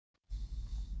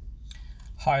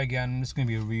Hi again. It's going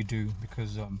to be a redo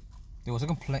because there was a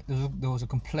complaint. There was a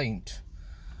complaint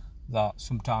that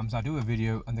sometimes I do a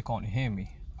video and they can't hear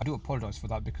me. I do apologize for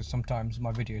that because sometimes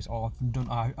my videos are often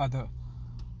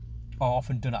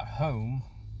done at home,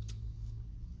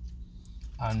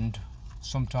 and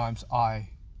sometimes I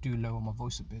do lower my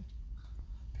voice a bit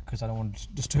because I don't want to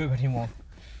disturb anyone.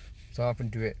 So I often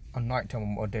do it at night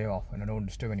time or a day off, and I don't want to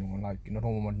disturb anyone. Like, I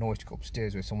don't want my noise to go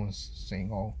upstairs where someone's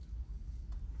saying, "Oh,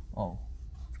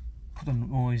 put the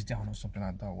noise down" or something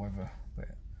like that, whatever.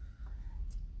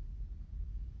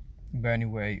 But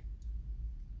anyway,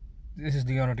 this is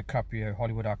Leonardo DiCaprio,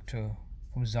 Hollywood actor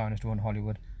from Zionist One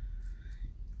Hollywood,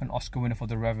 an Oscar winner for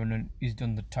The Revenant. He's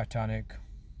done the Titanic,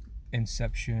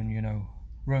 Inception,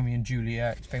 Romeo and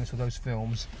Juliet. He's famous for those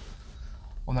films.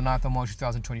 On the 9th of March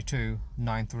 2022,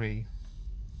 9/3,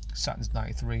 Saturn's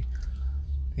 93,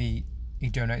 he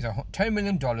donates $10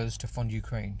 million to fund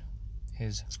Ukraine,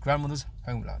 his grandmother's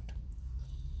homeland.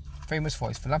 Famous for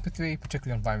his philanthropy,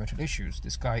 particularly on environmental issues.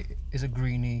 This guy is a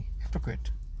greenie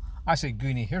hypocrite. I say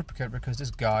greenie hypocrite because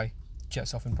this guy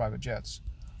jets off in private jets.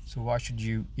 So why should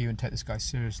you even take this guy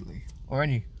seriously? Or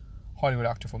any Hollywood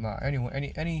actor from that. Anyone,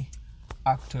 any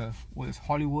actor, whether it's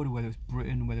Hollywood, whether it's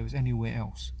Britain, whether it's anywhere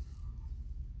else.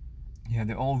 Yeah,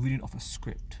 they're all reading off a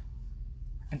script.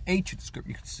 An ancient script,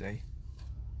 you could say.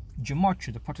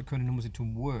 Gematria, the particle numbers into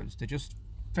words. They're just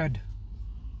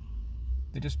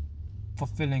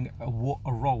fulfilling a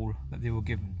role that they were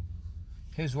given.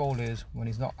 His role is, when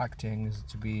he's not acting, is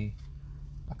to be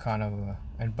a kind of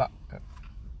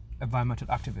environmental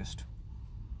activist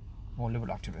or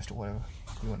liberal activist or whatever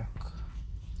you want to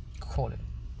call it.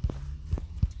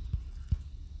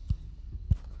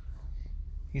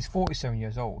 He's 47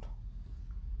 years old.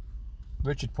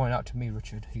 Richard pointed out to me,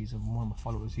 he's one of my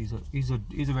followers. He's a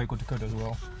very good decoder as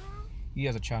well. He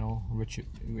has a channel,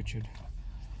 Richard.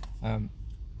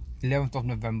 11th of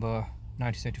November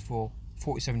 1974,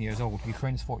 47 years old.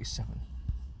 Ukraine is 47.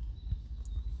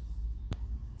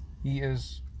 He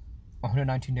is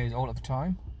 119 days old at the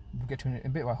time. We'll get to it in a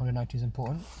bit why 119 is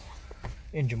important.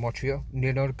 In Gematria,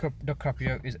 Leonardo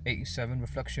DiCaprio is 87,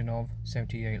 reflection of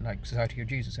 78, like Society of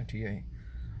Jesus, 78.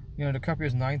 Leonardo DiCaprio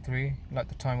is 9/3, like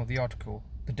the time of the article.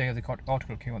 The day of the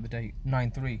article came out, the date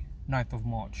 9/3, 9th of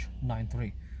March,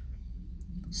 9/3.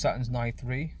 Saturn's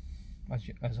 9/3,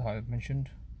 as I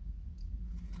mentioned.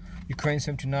 Ukraine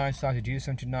 79, Society of Jesus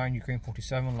 79, Ukraine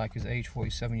 47, like his age,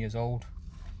 47 years old.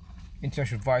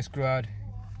 International Vice Grad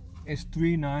is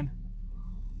 3/9,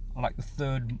 like the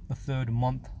third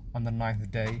month and the 9th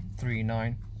day,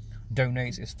 3/9.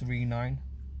 Donates is 3/9,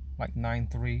 like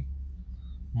 9/3.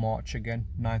 March again,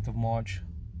 9th of March,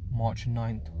 March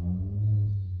 9th.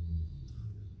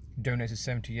 Donates is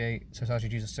 78, Society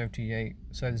of Jesus 78.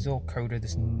 So there's all coded,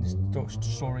 this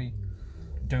story,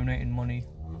 donating money.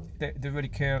 They really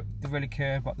care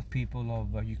about the people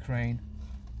of Ukraine.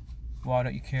 Why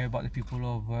don't you care about the people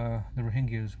of the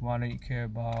Rohingyas? Why don't you care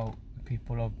about the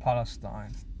people of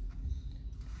Palestine,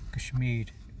 Kashmir,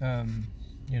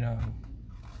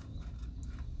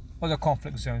 other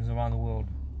conflict zones around the world?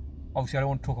 Obviously, I don't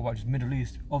want to talk about just Middle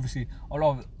East. Obviously, a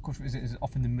lot of countries is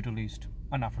often the Middle East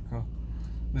and Africa.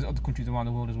 There's other countries around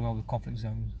the world as well with conflict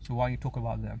zones. So why don't you talk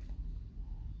about them?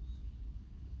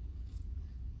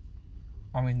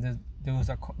 I mean, there's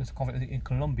a conflict in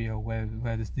Colombia where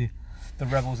there's the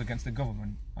rebels against the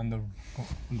government, and the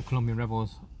Colombian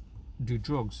rebels do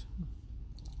drugs.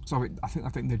 Sorry, I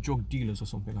think they're drug dealers or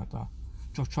something like that.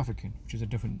 Drug trafficking, which is a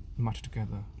different matter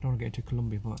together. I don't want to get into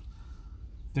Colombia, but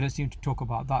they don't seem to talk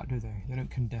about that, do they? They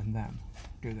don't condemn them,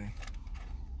 do they?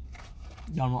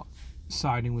 I'm not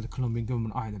siding with the Colombian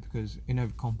government either, because in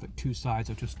every conflict, two sides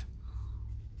are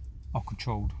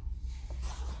controlled.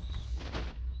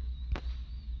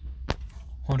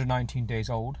 119 days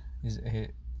old is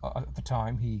at the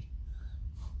time. He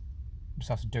just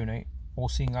has to donate. All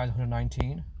Seeing Eyes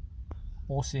 119.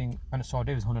 All Seeing and Star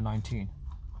David is 119.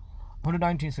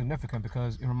 119 is significant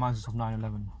because it reminds us of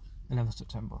 9/11, 11th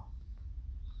September.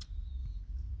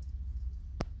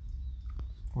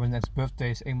 For his next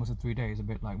birthday is 8 months and 3 days, a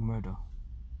bit like murder.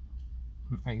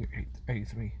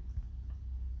 83.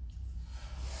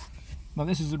 Now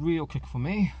this is a real kicker for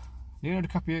me. Leonardo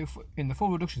DiCaprio in the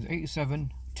full reduction is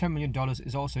 87. $10 million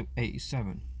is also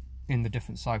 87 in the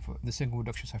different cipher. The single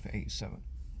reduction cipher 87.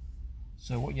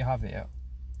 So what you have here,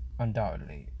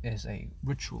 undoubtedly, is a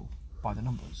ritual by the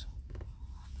numbers.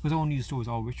 Because all news stories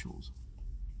are rituals.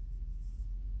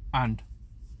 And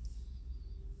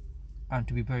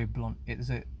to be very blunt,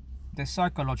 there's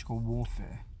psychological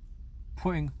warfare,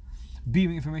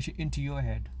 beaming information into your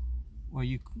head where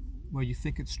you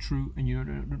think it's true and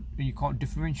you can't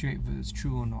differentiate whether it's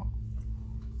true or not.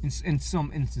 in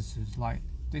some instances, like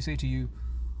they say to you,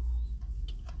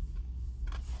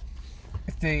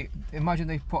 if they imagine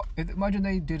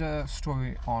they did a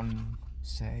story on,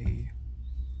 say,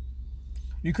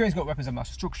 Ukraine's got weapons of mass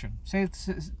destruction. Say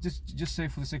just say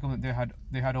for the sake of it,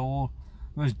 they had all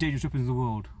the most dangerous weapons in the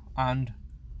world, and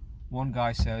one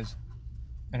guy says,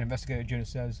 an investigative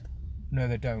journalist says, no,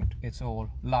 they don't. It's all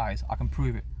lies. I can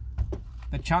prove it.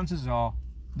 The chances are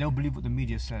they'll believe what the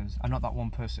media says, and not that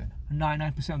one person.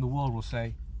 99% of the world will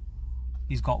say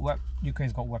Ukraine's got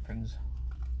weapons.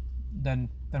 Then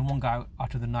one guy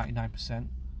out of the 99%,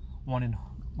 one in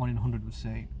 100 would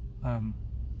say,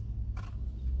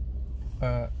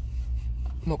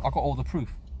 look, I got all the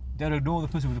proof. They'll ignore the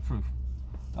person with the proof.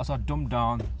 That's how dumbed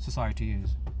down society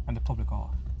is, and the public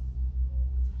are.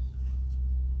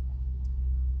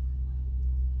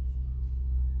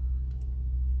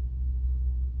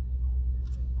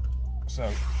 So,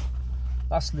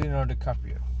 that's Leonardo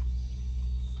DiCaprio.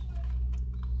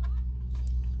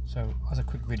 So, as a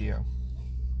quick video.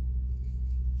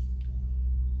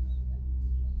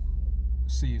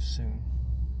 See you soon.